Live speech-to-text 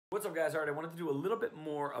what's up guys? All right, I wanted to do a little bit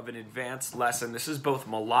more of an advanced lesson. This is both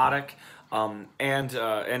melodic and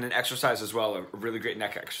an exercise as well, a really great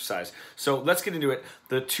neck exercise. So let's get into it.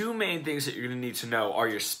 The two main things that you're gonna need to know are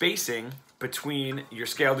your spacing between your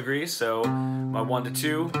scale degrees. So my 1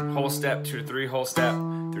 to 2, whole step, 2 to 3, whole step,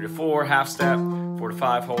 3 to 4, half step, 4 to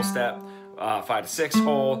 5, whole step, 5 to 6,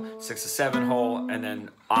 whole, 6 to 7, whole, and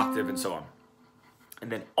then octave and so on.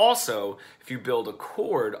 And then also, if you build a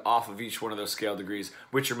chord off of each one of those scale degrees,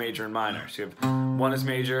 which are major and minor. So you have 1 is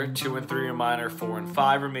major, 2 and 3 are minor, 4 and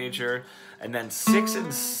 5 are major, and then 6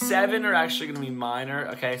 and 7 are actually going to be minor.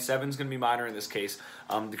 Okay, 7 is going to be minor in this case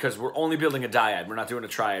because we're only building a dyad. We're not doing a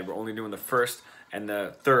triad. We're only doing the first and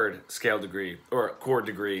the third scale degree or chord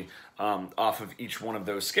degree off of each one of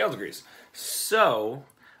those scale degrees. So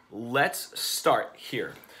let's start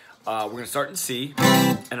here. We're going to start in C,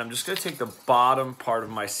 and I'm just going to take the bottom part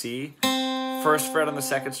of my C, first fret on the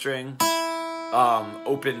second string,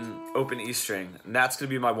 open E string, and that's going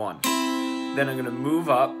to be my 1. Then I'm going to move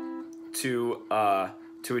up to a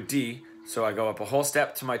D, so I go up a whole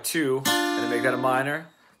step to my 2, and then make that a minor,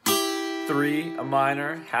 3 a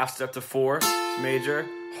minor, half step to 4 is major,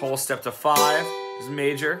 whole step to 5 is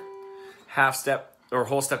major, half step or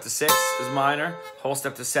whole step to 6 is minor, whole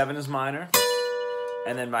step to 7 is minor,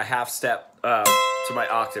 and then my half step to my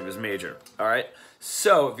octave is major. All right.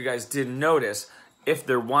 So if you guys didn't notice, if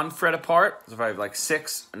they're 1 fret apart, so if I have like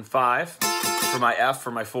 6 and 5 for my F, for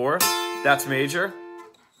my 4, that's major.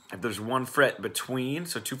 If there's 1 fret between,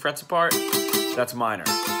 so 2 frets apart, that's minor.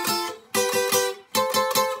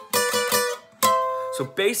 So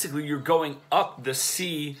basically, you're going up the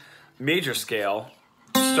C major scale,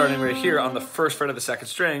 starting right here on the first fret of the second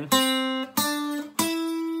string.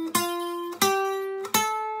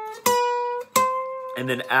 And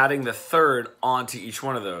then adding the third onto each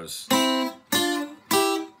one of those. Get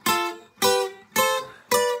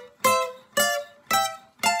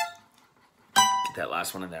that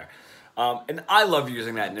last one in there. And I love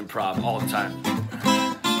using that in improv all the time.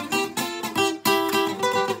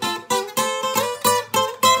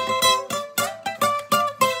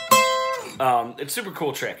 It's a super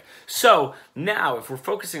cool trick. So now if we're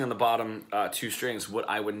focusing on the bottom 2 strings, what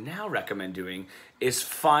I would now recommend doing is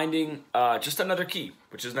finding just another key,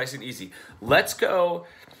 which is nice and easy. Let's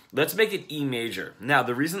make it E major. Now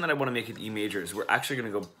the reason that I want to make it E major is we're actually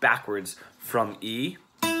going to go backwards from E.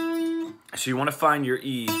 So you want to find your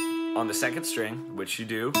E on the second string, which you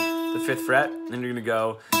do, the 5th fret, and then you're going to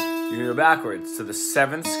go backwards to the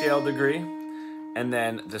 7th scale degree, and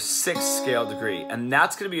then the 6th scale degree. And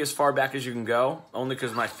that's going to be as far back as you can go, only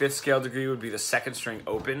because my 5th scale degree would be the second string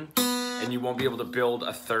open, and you won't be able to build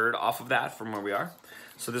a third off of that from where we are.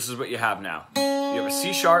 So this is what you have now. You have a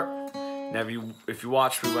C sharp. Now if you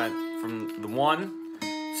watch, we went from the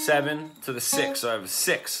 1, 7 to the 6. So I have a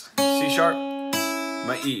 6, C sharp,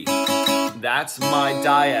 my E. That's my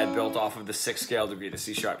dyad built off of the 6th scale degree, the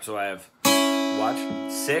C sharp. So I have,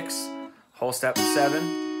 watch, 6, whole step to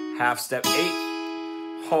 7, half step 8,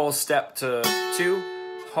 whole step to 2,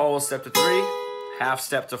 whole step to 3, half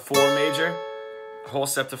step to 4 major, whole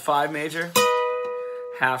step to 5 major,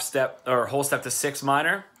 half step or whole step to 6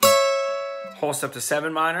 minor, whole step to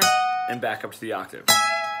 7 minor, and back up to the octave.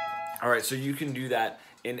 All right, so you can do that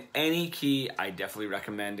in any key. I definitely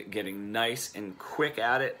recommend getting nice and quick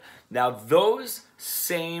at it. Now those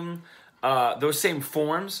same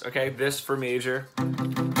forms, okay, this for major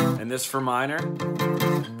and this for minor,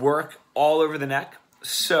 work all over the neck.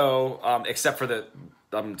 So, except for the,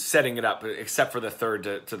 I'm setting it up, except for the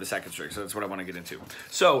 3rd to the 2nd string. So that's what I want to get into.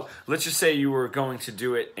 So let's just say you were going to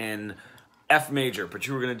do it in F major, but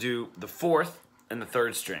you were going to do the 4th and the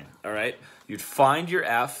 3rd string. All right. You'd find your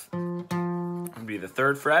F, it'd be the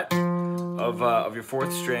 3rd fret of your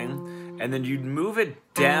 4th string, and then you'd move it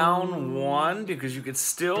down 1 because you could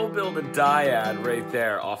still build a dyad right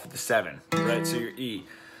there off of the 7. Right. So your E.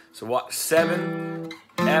 So what? 7,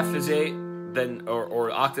 F is 8. Then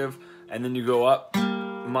or octave, and then you go up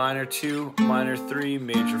minor 2, minor 3,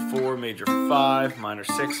 major 4, major 5, minor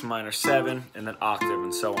 6, minor 7, and then octave,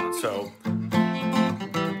 and so on. So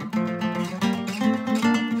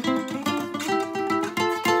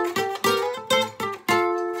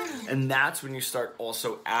and that's when you start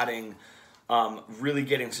also adding really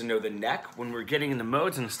getting to know the neck. When we're getting into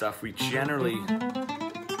modes and stuff, we generally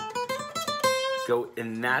go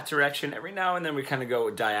in that direction. Every now and then we kind of go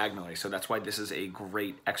diagonally. So that's why this is a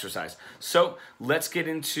great exercise. So let's get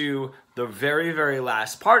into the very, very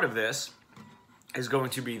last part of this is going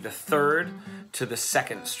to be the 3rd to the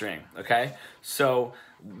 2nd string. Okay. So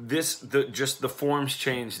just the forms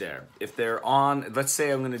change there. If they're on, let's say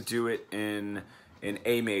I'm going to do it in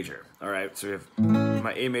A major. All right. So we have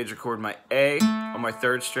my A major chord, my A on my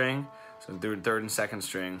third string, so I'm doing third and second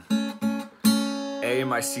string. A,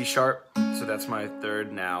 my C sharp, so that's my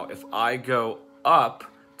third. Now, if I go up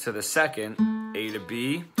to the second, A to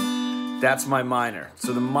B, that's my minor.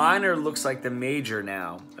 So the minor looks like the major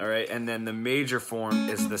now, all right? And then the major form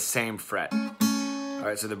is the same fret. All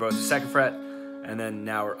right, so they're both the second fret, and then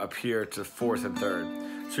now we're up here to fourth and third.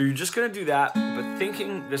 So you're just gonna do that, but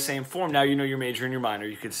thinking the same form. Now you know your major and your minor,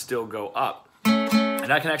 you could still go up.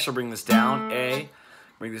 And I can actually bring this down, A,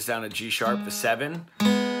 bring this down to G sharp, the 7,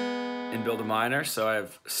 and build a minor. So I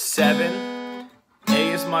have 7,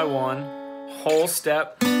 A is my 1, whole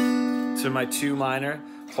step to my 2 minor,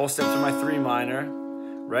 whole step to my 3 minor,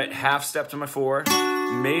 right? Half step to my 4,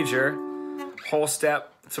 major, whole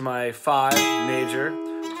step to my 5, major,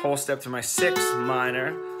 whole step to my 6,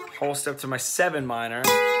 minor, whole step to my 7 minor,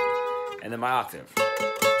 and then my octave.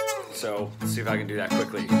 So let's see if I can do that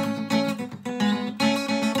quickly.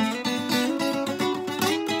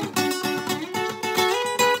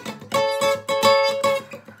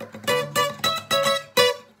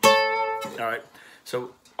 All right,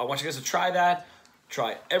 so I want you guys to try that.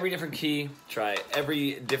 Try every different key. Try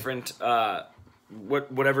every different,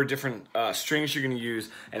 whatever different strings you're gonna use.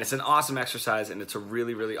 And it's an awesome exercise, and it's a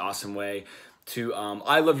really, really awesome way to,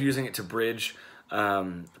 I love using it to bridge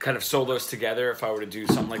kind of solos together if I were to do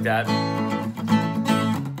something like that.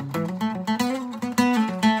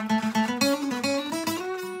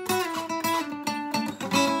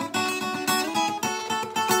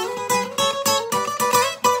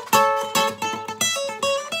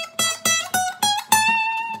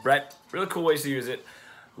 Right? Really cool ways to use it.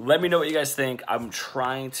 Let me know what you guys think. I'm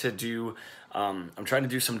trying to do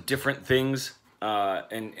some different things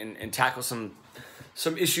and tackle some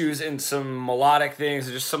issues and some melodic things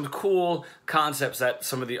and just some cool concepts that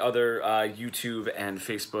some of the other YouTube and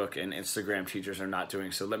Facebook and Instagram teachers are not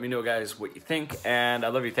doing. So let me know, guys, what you think, and I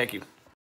love you. Thank you.